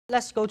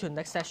Let's go to the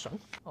next section.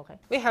 Okay,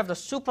 we have the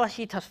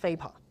superheated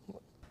vapor.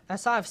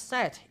 As I've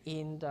said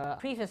in the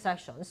previous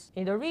sections,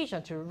 in the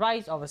region to the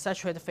right of a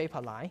saturated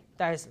vapor line,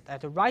 that is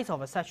at the right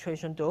of a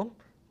saturation dome,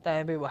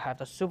 then we will have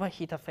the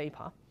superheated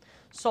vapor.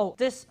 So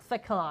this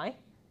thicker line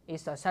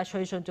is the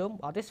saturation dome,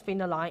 while this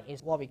thinner line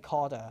is what we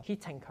call the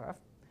heating curve.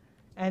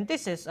 And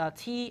this is a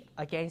T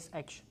against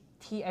H,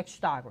 TH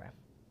diagram.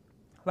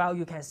 Well,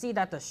 you can see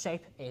that the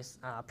shape is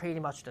pretty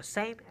much the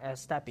same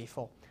as that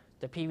before.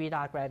 The PV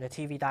diagram, the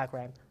TV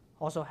diagram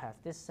also have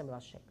this similar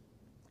shape.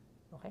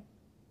 Okay.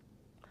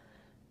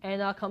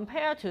 And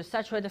compared to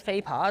saturated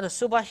vapor, the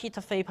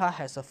superheated vapor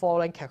has the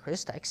following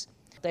characteristics.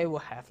 They will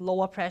have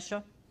lower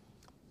pressure,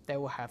 they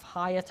will have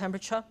higher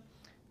temperature,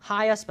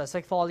 higher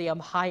specific volume,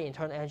 high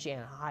internal energy,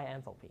 and high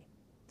enthalpy.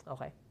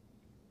 Okay.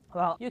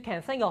 Well, you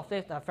can think of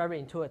it very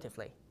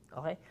intuitively.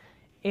 Okay.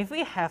 If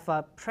we have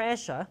a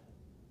pressure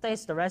that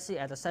is directly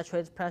at the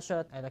saturated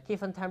pressure at a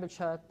given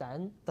temperature,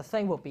 then the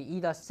thing will be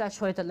either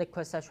saturated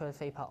liquid, saturated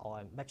vapor,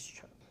 or a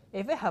mixture.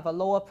 If we have a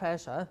lower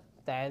pressure,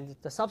 then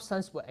the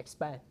substance will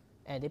expand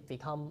and it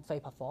becomes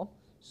vapor form,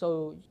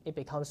 so it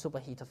becomes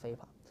superheated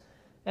vapor.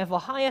 And for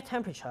higher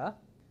temperature,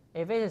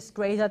 if it is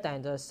greater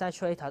than the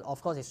saturated,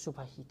 of course it's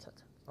superheated,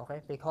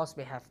 okay? Because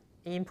we have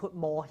input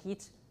more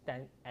heat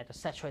than at the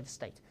saturated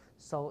state,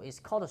 so it's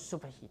called a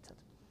superheated.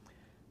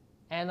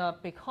 And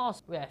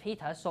because we have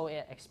heater, so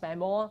it expands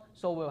more,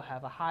 so we'll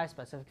have a higher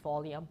specific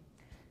volume.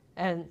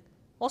 And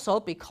also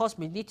because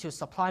we need to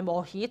supply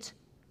more heat,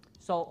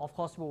 so of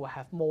course we will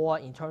have more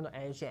internal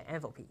energy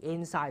and enthalpy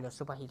inside the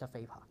superheated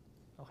vapor.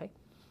 Okay,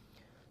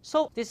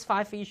 so these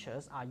 5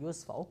 features are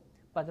useful,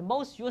 but the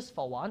most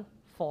useful one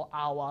for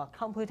our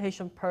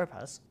computation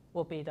purpose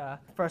will be the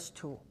first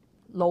 2,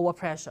 lower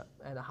pressure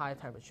and a higher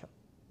temperature.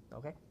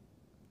 Okay,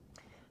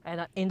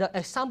 and in the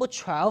example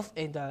 12,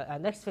 in the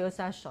next few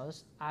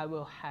sessions, I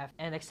will have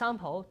an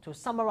example to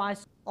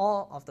summarize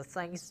all of the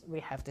things we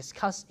have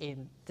discussed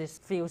in these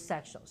few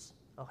sections.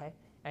 Okay,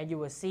 and you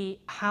will see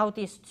how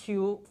these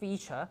 2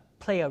 features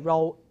play a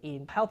role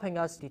in helping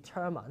us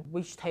determine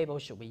which table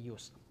should we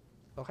use.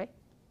 Okay,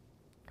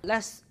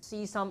 let's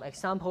see some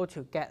example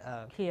to get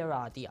a clearer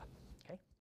idea.